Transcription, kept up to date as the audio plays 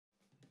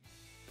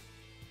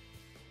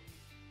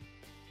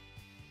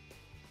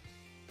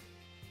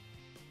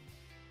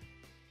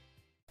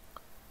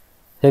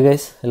Hey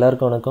guys,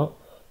 எல்லாருக்கும் வணக்கம்.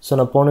 So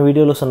நான் போன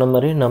வீடியோவில் சொன்ன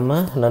மாதிரி நம்ம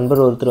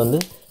நண்பர் ஒருத்தர் வந்து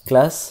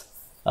கிளாஸ்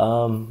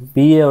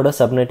பிஏவோட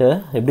சப்நெட்டை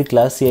எப்படி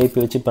கிளாஸ்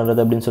சிஐபி வச்சு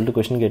பண்ணுறது அப்படின்னு சொல்லிட்டு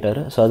கொஷின் கேட்டார்.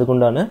 ஸோ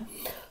அதுக்குண்டான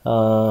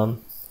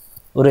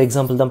ஒரு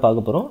எக்ஸாம்பிள் தான்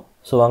பார்க்க போகிறோம்.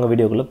 ஸோ வாங்க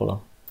வீடியோக்குள்ளே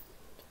போகலாம்.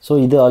 ஸோ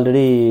இது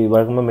ஆல்ரெடி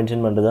வழக்கமாக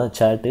மென்ஷன் பண்ணுறது தான்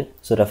சேட்டு.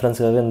 ஸோ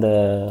ரெஃபரன்ஸுக்காக இந்த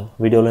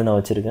வீடியோவில் நான்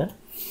வச்சுருக்கேன்.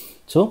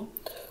 ஸோ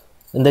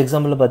இந்த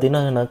எக்ஸாம்பிளில்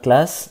பார்த்தீங்கன்னா நான்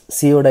கிளாஸ்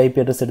சியோட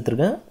ஐபி அட்ரஸ்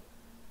எடுத்திருக்கேன்.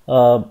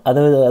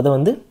 அதை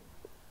வந்து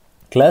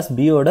கிளாஸ்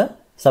பியோட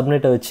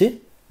சப்நெட்டை வச்சு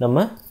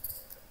நம்ம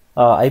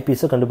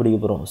ஐபிஸை கண்டுபிடிக்க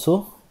போகிறோம். ஸோ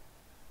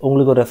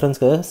உங்களுக்கு ஒரு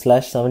ரெஃபரன்ஸ்க்காக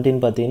 /17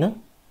 பார்த்தீங்கன்னா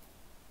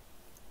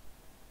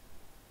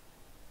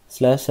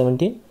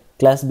 /17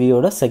 கிளாஸ்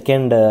பியோட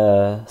second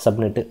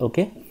subnet.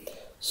 Okay,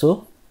 so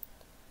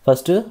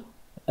first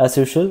as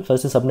usual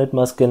first subnet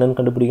mask என்னென்னு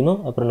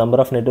கண்டுபிடிக்கணும், அப்புறம்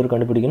நம்பர் ஆஃப் நெட்வொர்க்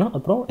கண்டுபிடிக்கணும்,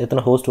 அப்புறம்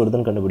எத்தனை ஹோஸ்ட்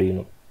வருதுன்னு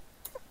கண்டுபிடிக்கணும்.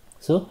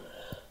 ஸோ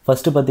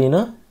ஃபஸ்ட்டு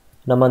பார்த்தீங்கன்னா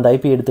நம்ம அந்த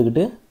ஐபி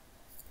எடுத்துக்கிட்டு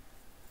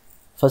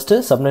ஃபஸ்ட்டு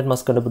சப்நெட்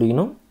மாஸ்க்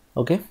கண்டுபிடிக்கணும்.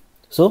 ஓகே,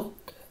 ஸோ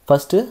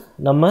ஃபஸ்ட்டு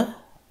நம்ம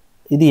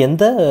இது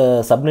எந்த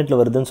சப்நெட்டில்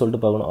வருதுன்னு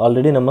சொல்லிட்டு பார்க்கணும்.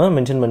 ஆல்ரெடி நம்ம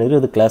மென்ஷன்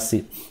பண்ணிடுறோம் இது கிளாஸ் சி.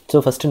 ஸோ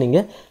ஃபஸ்ட்டு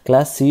நீங்கள்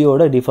கிளாஸ்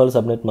சியோட டிஃபால்ட்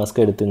சப்நெட்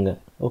மாஸ்க்கை எடுத்துங்க.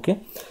 ஓகே,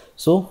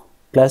 ஸோ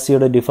கிளாஸ்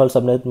சியோட default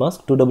subnet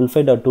mask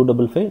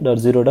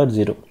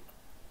 255.255.0.0.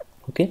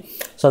 Okay,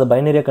 so அதை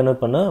பைனரியாக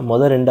கன்வெர்ட் பண்ணால்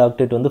மொதல் 2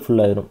 ஆக்டேட் வந்து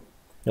ஃபுல் ஆயிரும்.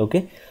 ஓகே,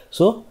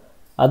 ஸோ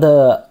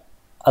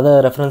அதை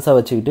ரெஃபரன்ஸாக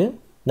வச்சுக்கிட்டு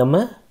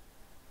நம்ம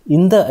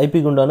இந்த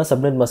ஐபிக்கு உண்டான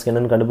சப்நெட் மாஸ்க்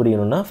என்னென்னு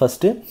கண்டுபிடிக்கணும்னா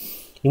ஃபஸ்ட்டு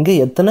இங்கே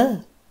எத்தனை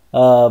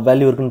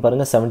வேல்யூ இருக்குன்னு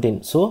பாருங்கள், 17.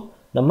 ஸோ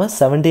நம்ம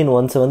 17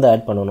 ஒன்ஸை வந்து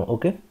ஆட் பண்ணணும்.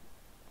 Okay,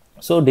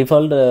 so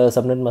default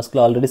subnet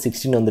மாஸ்கில் already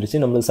 16 வந்துருச்சு,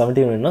 நம்மளுக்கு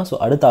 17 வேணும்னா ஸோ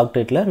அடுத்த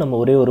ஆக்டேட்டில் நம்ம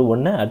ஒரே ஒரு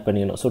 1 ஆட்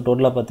பண்ணிக்கணும். ஸோ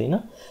டோட்டலாக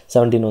பார்த்தீங்கன்னா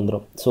 17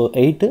 வந்துடும். ஸோ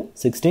 8,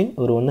 16,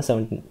 ஒரு 1,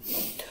 17.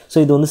 ஸோ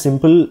இது வந்து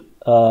சிம்பிள்,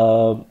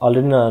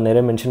 ஆல்ரெடி நான்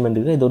நிறைய மென்ஷன்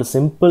பண்ணியிருக்கேன். இது ஒரு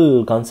சிம்பிள்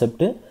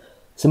கான்செப்ட்டு,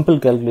 சிம்பிள்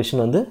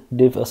கேல்குலேஷன் வந்து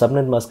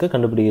சப்நெட் மாஸ்க்கை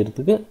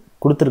கண்டுபிடிக்கிறதுக்கு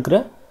கொடுத்துருக்குற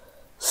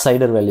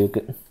சைடர்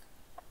வேல்யூக்கு.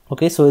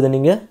 ஓகே, ஸோ இதை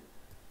நீங்கள்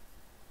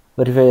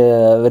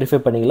வெரிஃபை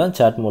பண்ணிக்கலாம்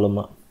சாட்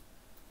மூலமாக.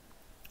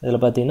 இதில்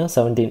பார்த்தீங்கன்னா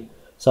 17.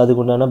 ஸோ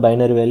அதுக்குண்டான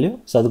பைனரி வேல்யூ,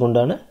 ஸோ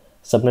அதுக்குண்டான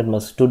சப்நெட்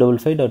மாஸ்க்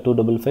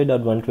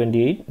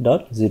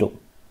 255.255.128.0.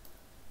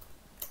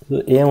 ஸோ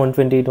ஏன்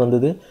 128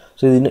 வந்தது?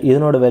 ஸோ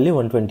இதனோட வேல்யூ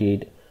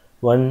 128.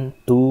 1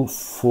 2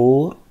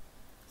 4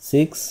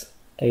 6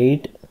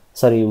 8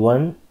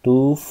 1 2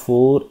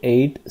 4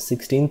 8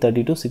 16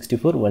 32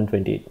 64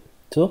 128.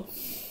 ஸோ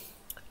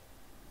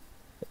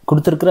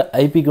கொடுத்துருக்குற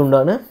ஐபிக்கு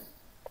உண்டான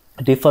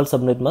டிஃபால்ட்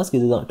சப்நெட் மாஸ்க்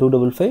இதுதான்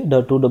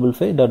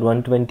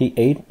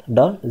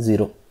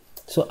 255.255.128.0.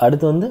 ஸோ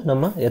அடுத்து வந்து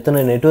நம்ம எத்தனை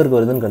நெட்வொர்க்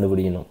வருதுன்னு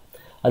கண்டுபிடிக்கணும்.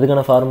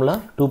 அதுக்கான ஃபார்முலா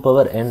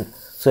 2n.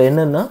 ஸோ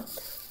என்னென்னா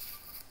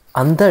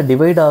அந்த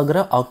டிவைட் ஆகிற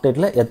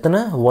ஆக்டேட்டில் எத்தனை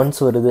ஒன்ஸ்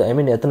வருது, ஐ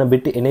மீன் எத்தனை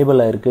பிட் எனேபிள்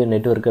ஆகிருக்கு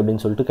நெட்வொர்க்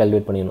அப்படின்னு சொல்லிட்டு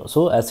கால்குலேட் பண்ணிக்கணும். ஸோ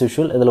ஆஸ்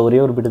யூஷுவல் இதில் ஒரே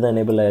ஒரு பிட்டு தான்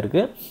எனேபிள்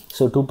ஆகிருக்கு.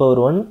 ஸோ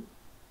 2^1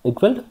 =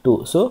 2.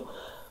 ஸோ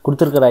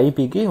கொடுத்துருக்கிற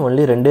ஐபிக்கு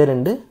ஒன்லி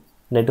 2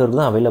 நெட்வொர்க்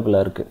தான்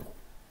அவைலபிளாக இருக்குது.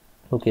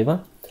 ஓகேவா?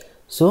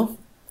 ஸோ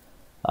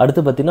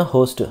அடுத்து பார்த்தீங்கன்னா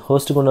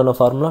ஹோஸ்ட்டுக்கு உண்டான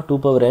ஃபார்முலா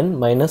 2n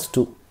 -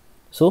 2.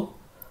 ஸோ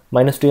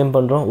 -2m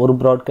பண்ணுறோம், ஒரு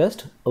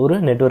ப்ராட்காஸ்ட், ஒரு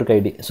நெட்வொர்க்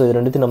ஐடி. ஸோ இது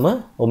ரெண்டுத்தையும் நம்ம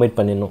ஒமிட்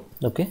பண்ணிடணும்.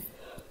 ஓகே,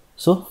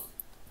 ஸோ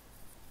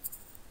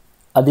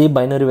அதே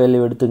பைனரி வேல்யூ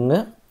எடுத்துக்கங்க.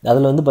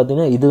 அதில் வந்து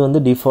பார்த்திங்கன்னா இது வந்து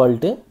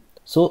டிஃபால்ட்டு.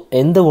 ஸோ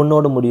எந்த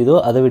ஒன்றோட முடியுதோ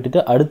அதை விட்டுட்டு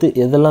அடுத்து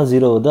எதெல்லாம்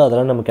 0 வருதோ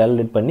அதெல்லாம் நம்ம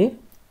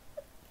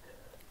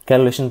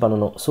கேல்குலேஷன்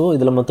பண்ணணும். ஸோ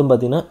இதில் மொத்தம்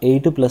பார்த்திங்கன்னா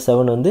 8 +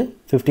 7 வந்து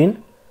 15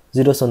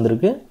 ஜீரோஸ்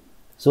வந்திருக்கு.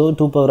 So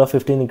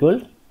 2^15 =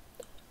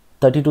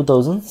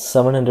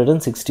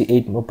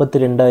 32,768,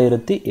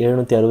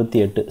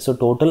 32,768. So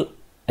total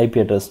IP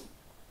address.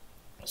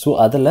 So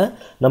அதில்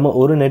நம்ம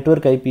ஒரு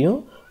நெட்வொர்க் ஐபியும்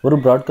ஒரு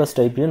ப்ராட்காஸ்ட்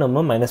ஐபியும் நம்ம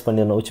மைனஸ்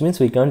பண்ணிடணும். Which means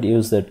we can't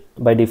use that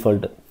by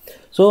default.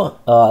 So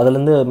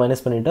அதிலேருந்து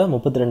மைனஸ் பண்ணிட்டா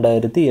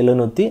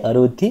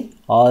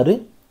 32,766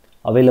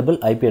 அவைலபிள்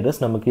ஐபி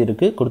அட்ரஸ் நமக்கு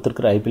இருக்குது.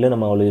 கொடுத்துருக்குற ஐபியில்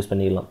நம்ம அவ்வளோ யூஸ்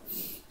பண்ணிக்கலாம்.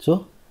 ஸோ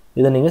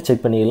இதை நீங்கள்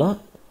செக் பண்ணிக்கலாம்.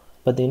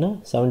 பார்த்தீங்கன்னா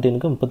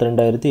 17க்கு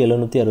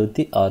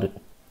 32,766.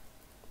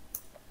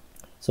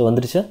 ஸோ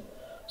வந்துருச்சா?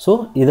 ஸோ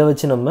இதை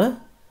வச்சு நம்ம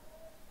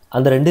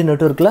அந்த 2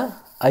 நெட்வொர்க்கில்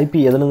ஐபி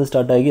எதுலேருந்து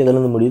ஸ்டார்ட் ஆகி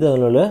எதுலேருந்து முடியுது,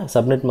 அதனோட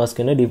சப்நெட்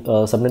மாஸ்க் என்ன,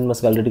 சப்நெட்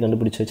மாஸ்க் ஆல்ரெடி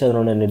கண்டுபிடிச்சி வச்சு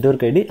அதனோட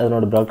நெட்வொர்க் ஐடி,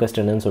 அதனோட ப்ராட்காஸ்ட்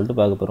என்னன்னு சொல்லிட்டு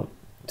பார்க்க போகிறோம்.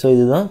 ஸோ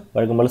இதுதான்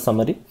வழக்கம் போல்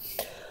சம்மரி.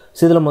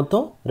 ஸோ இதில்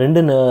மொத்தம்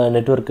 2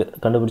 நெட்வொர்க்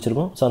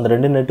கண்டுபிடிச்சிருக்கோம். ஸோ அந்த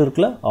 2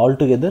 நெட்வொர்க்கில் ஆல்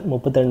டுகெதர்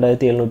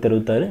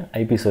 32,766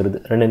 ஐபிஸ் வருது,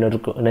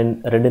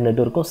 2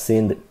 நெட்வொர்க்கும்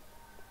சேர்ந்து.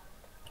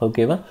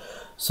 ஓகேவா?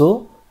 ஸோ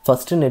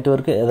ஃபஸ்ட்டு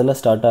நெட்வொர்க்கு எதில்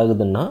ஸ்டார்ட்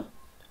ஆகுதுன்னா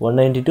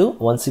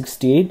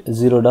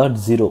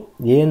 192.168.0.0.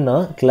 ஏன்னா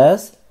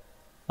கிளாஸ்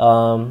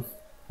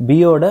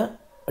பியோட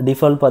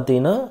டிஃபால்ட்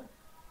பார்த்தீங்கன்னா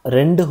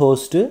 2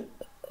 host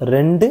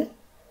 2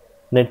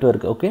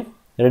 network. Okay,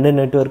 2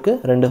 network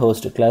 2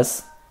 host class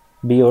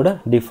பியோட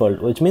டிஃபால்ட்.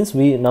 விச் மீன்ஸ்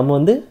நம்ம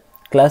வந்து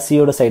கிளாஸ்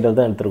சியோட சைடர்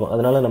தான் எடுத்துருக்கோம்.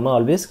 அதனால் நம்ம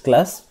ஆல்வேஸ்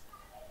கிளாஸ்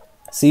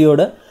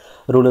சியோட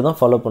ரூலை தான்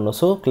ஃபாலோ பண்ணோம்.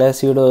 ஸோ கிளாஸ்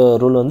சியோட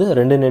ரூல் வந்து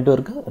 2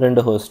 நெட்வொர்க்கு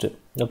 2 ஹோஸ்ட்டு.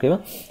 ஓகேவா?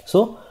 ஸோ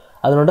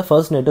அதனோட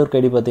ஃபர்ஸ்ட் நெட்வொர்க்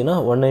ஐடி பார்த்தீங்கன்னா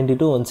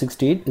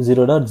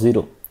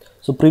 192.168.0.0.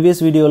 ஸோ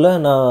ப்ரீவியஸ் வீடியோவில்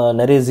நான்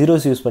நிறைய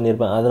ஜீரோஸ் யூஸ்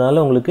பண்ணியிருப்பேன்,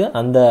 அதனால் உங்களுக்கு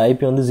அந்த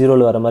ஐபி வந்து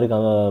 0ல் வர மாதிரி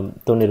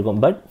தோணியிருக்கும்.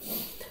 பட்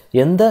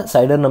எந்த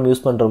சைடர் நம்ம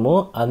யூஸ் பண்ணுறோமோ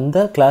அந்த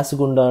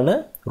கிளாஸுக்கு உண்டான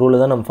ரூலை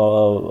தான் நம்ம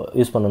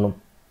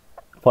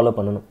ஃபாலோ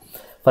பண்ணணும்.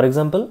 ஃபார்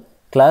எக்ஸாம்பிள்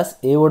கிளாஸ்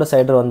ஏவோட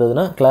சைடர்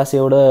வந்ததுன்னா கிளாஸ்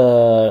ஏவோட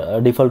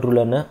டிஃபால்ட்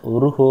ரூல் என்ன,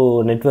 ஒரு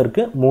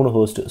நெட்வொர்க்கு 3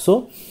 ஹோஸ்ட்டு. ஸோ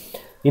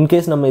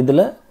இன்கேஸ் நம்ம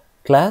இதில்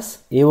கிளாஸ்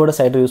ஏவோட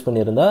சைடர் யூஸ்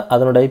பண்ணியிருந்தால்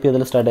அதனோட ஐபி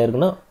எதில் ஸ்டார்ட்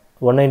ஆகிருக்குன்னா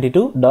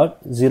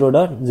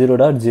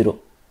 192.0.0.0.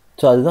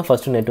 ஸோ அதுதான்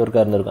ஃபஸ்ட்டு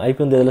நெட்வொர்க்காக இருந்திருக்கும். ஐபி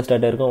வந்து எதில்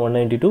ஸ்டார்ட் ஆகிருக்கும்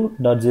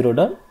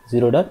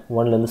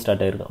 192.0.0.1லேருந்து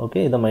ஸ்டார்ட் ஆகிருக்கும். ஓகே,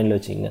 இதை மைண்டில்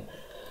வச்சுக்கிங்க.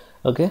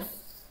 Okay,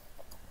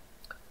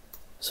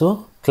 so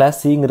class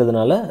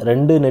சிங்கிறதுனால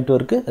 2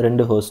 network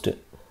 2 host.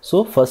 So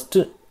first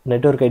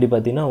network ID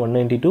பார்த்தீங்கன்னா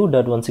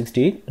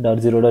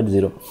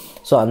 192.168.0.0.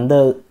 ஸோ அந்த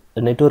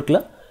நெட்வொர்க்கில்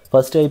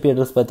ஃபஸ்ட் ஐபி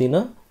அட்ரஸ்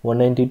பார்த்தீங்கன்னா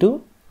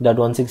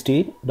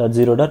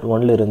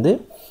 192.168.0.1 இருந்து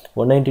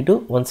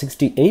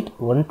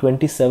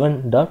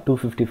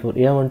 192.168.127.254.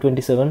 ஏன்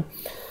 127?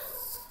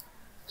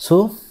 ஸோ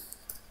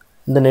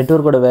இந்த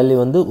நெட்வொர்க்கோட வேல்யூ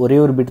வந்து ஒரே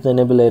ஒரு பிட் தான்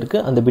எனேபிள் ஆகிருக்கு.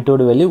 அந்த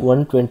பிட்டோட வேல்யூ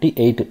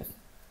 128.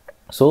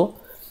 ஸோ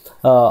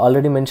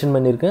ஆல்ரெடி மென்ஷன்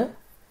பண்ணியிருக்கேன்,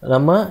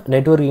 நம்ம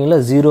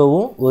நெட்வொர்க்கிங்கில்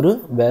 0வும் ஒரு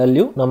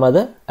வேல்யூ நம்ம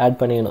அதை ஆட்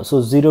பண்ணிக்கணும். ஸோ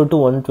 0 to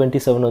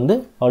 127 வந்து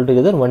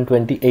ஆல்டுகெதர்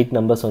 128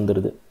 நம்பர்ஸ்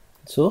வந்துடுது.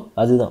 ஸோ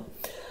அதுதான்.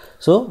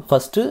 ஸோ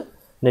ஃபஸ்ட்டு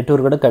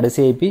நெட்வொர்க்கோட கடைசி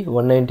ஐபி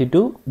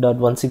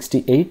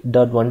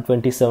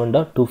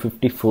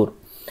 192.168.127.254.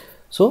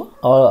 ஸோ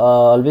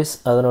ஆல்வேஸ்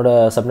அதனோட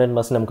சப்நெட்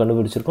மாஸ்க் நம்ம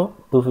கண்டுபிடிச்சிருக்கோம்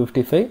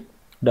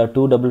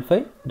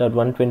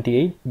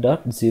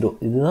 255.255.128.0.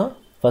 இதுதான்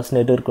ஃபஸ்ட்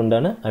நெட்வொர்க்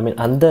உண்டான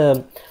அந்த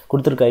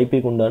கொடுத்துருக்க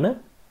ஐபிக்கு உண்டான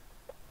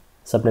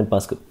subnet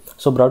mask.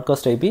 So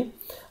broadcast IP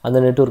அந்த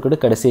நெட்வொர்க்கோட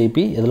கடைசி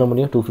ஐபி எதில்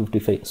முடியும்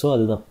 255. ஸோ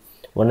அதுதான்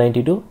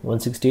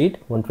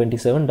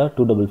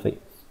 192.168.127.255.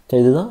 ஸோ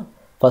இதுதான்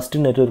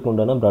ஃபஸ்ட்டு நெட்வொர்க்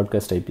உண்டான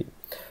broadcast IP.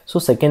 So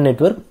second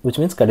network which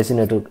means கடைசி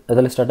நெட்வொர்க்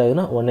எதில் ஸ்டார்ட்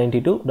ஆகுதுன்னா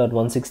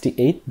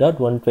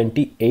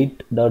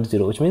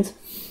 192.168.128.0 விச் மீன்ஸ்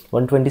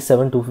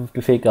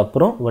 127.255க்கு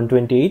அப்புறம்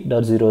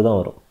 128.0 தான்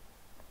வரும்.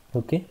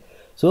 ஓகே,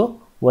 ஸோ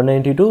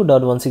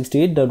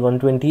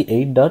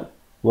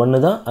 192.168.128.1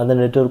 தான் அந்த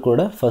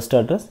நெட்வொர்க்கோட ஃபஸ்ட்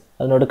அட்ரஸ்.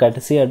 அதனோட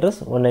கடைசி அட்ரஸ்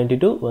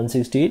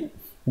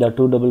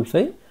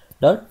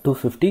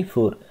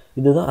 192.168.255.254.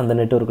 இதுதான் அந்த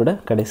நெட்வொர்க்கோட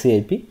கடைசி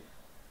ஐபி.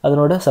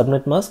 அதனோட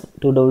சப்நெட் மாஸ்க்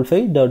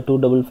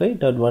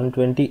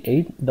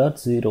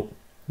 255.255.128.0.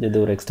 இது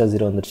ஒரு எக்ஸ்ட்ரா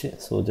 0 வந்துருச்சு.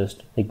 So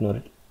just ignore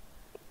it.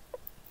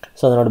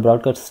 So அதனோட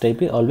broadcast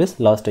IP always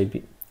last IP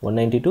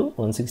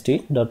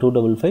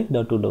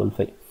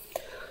 192.168.255.255.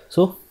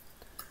 So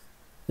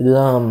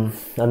இதுதான்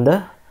அந்த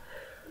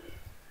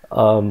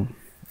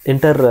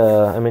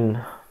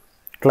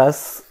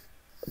கிளாஸ்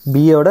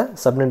பியோட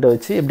சப்நெட்டை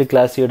வச்சு எப்படி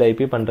கிளாஸ் சியோட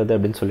ஐபி பண்ணுறது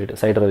அப்படின்னு சொல்லிட்டு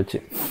சைடரை வச்சு.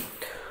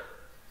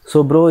 ஸோ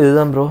ப்ரோ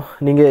இதுதான் ப்ரோ,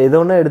 நீங்கள் எதை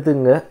ஒன்றா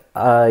எடுத்துக்கங்க,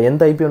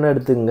 எந்த ஐபி ஒன்றா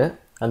எடுத்துக்கங்க,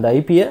 அந்த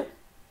ஐபியை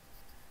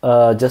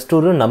ஜஸ்ட்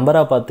ஒரு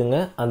நம்பராக பார்த்துங்க,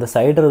 அந்த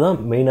சைடர் தான்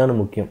மெயினான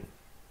முக்கியம்.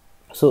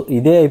 ஸோ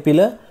இதே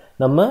ஐபியில்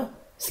நம்ம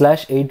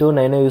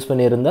 /809 யூஸ்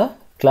பண்ணியிருந்தால்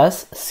கிளாஸ்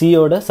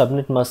சியோட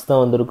சப்நெட் மாஸ்க்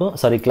தான் வந்திருக்கும்,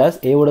 சாரி கிளாஸ்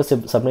ஏவோட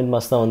சப்நெட்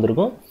மாஸ்க் தான்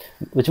வந்திருக்கும்.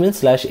 விச்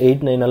மீன்ஸ்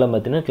 /89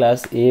 பார்த்தீங்கன்னா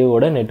கிளாஸ்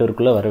ஏவோட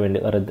நெட்வொர்க்குள்ளே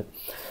வருது.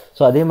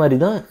 ஸோ அதே மாதிரி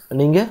தான்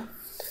நீங்கள்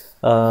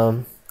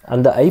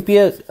அந்த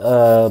ஐபியை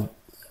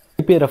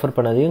ரெஃபர்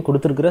பண்ணாதீங்க,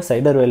 கொடுத்துருக்குற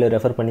சைடர் வேல்யூ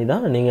ரெஃபர் பண்ணி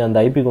தான் நீங்கள் அந்த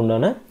ஐபிக்கு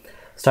உண்டான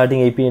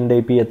ஸ்டார்டிங் ஐபி எண்ட்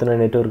ஐபி எத்தனை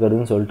நெட்வொர்க்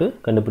வருதுன்னு சொல்லிட்டு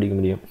கண்டுபிடிக்க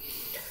முடியும்.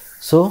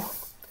 ஸோ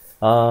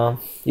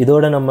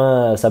இதோட நம்ம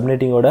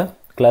சப்நெட்டிங்கோட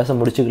கிளாஸை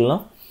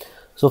முடிச்சுக்கலாம்.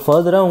 ஸோ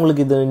ஃபர்தராக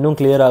உங்களுக்கு இது இன்னும்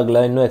கிளியர்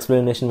ஆகலை, இன்னும்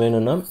எக்ஸ்ப்ளனேஷன்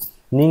வேணும்னா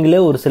நீங்களே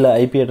ஒரு சில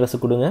ஐபி அட்ரஸை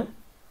கொடுங்க.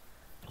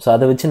 ஸோ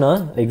அதை வச்சு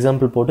நான்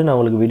எக்ஸாம்பிள் போட்டு நான்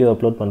உங்களுக்கு வீடியோ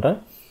அப்லோட் பண்ணுறேன்.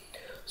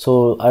 ஸோ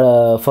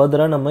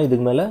ஃபர்தராக நம்ம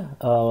இதுக்கு மேலே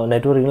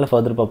நெட்வொர்க்கிங்கில்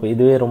ஃபர்தர் பார்ப்போம்.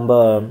 இதுவே ரொம்ப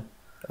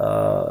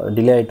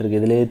டிலே ஆகிட்டுருக்கு,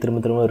 இதிலே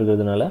திரும்ப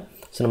இருக்கிறதுனால.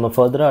 ஸோ நம்ம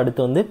ஃபர்தராக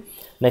அடுத்து வந்து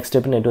நெக்ஸ்ட்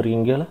ஸ்டெப்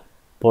நெட்வொர்க்கிங்கில்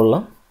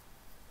போடலாம்.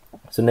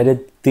 ஸோ நிறைய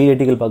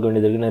தியரிட்டிக்கல் பார்க்க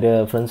வேண்டியது இருக்குது. நிறைய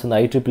ஃப்ரெண்ட்ஸ் வந்து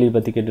IEEE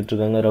பற்றி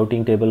கேட்டுட்ருக்காங்க,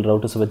 ரவுட்டிங் டேபிள்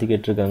ரவுட்டர்ஸை பற்றி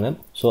கேட்டிருக்காங்க.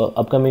 ஸோ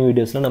அப்கமிங்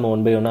வீடியோஸில் நம்ம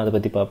 1 by 1 அதை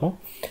பற்றி பார்ப்போம்.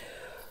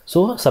 ஸோ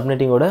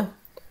சப்நெட்டிங்கோட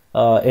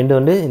எண்டு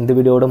வந்து இந்த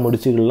வீடியோவோட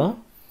முடிச்சுக்கலாம்.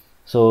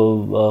 ஸோ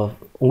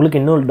உங்களுக்கு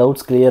இன்னும்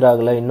டவுட்ஸ் கிளியர்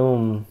ஆகலை,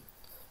 இன்னும்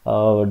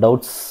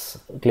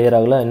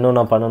இன்னும்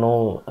நான்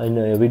பண்ணணும்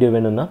வீடியோ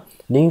வேணும்னா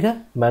நீங்கள்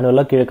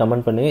மேனுவலாக கீழே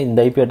கமெண்ட் பண்ணி இந்த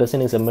ஐபி அட்ரஸை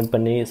நீங்கள்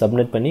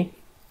சப்மிட் பண்ணி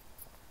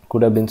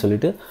கூட அப்படின்னு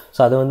சொல்லிட்டு, ஸோ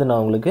அதை வந்து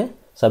நான் உங்களுக்கு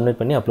சப்மிட்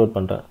பண்ணி அப்லோட்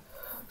பண்ணுறேன்.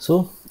 So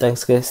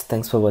thanks guys,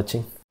 thanks for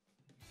வாட்சிங்.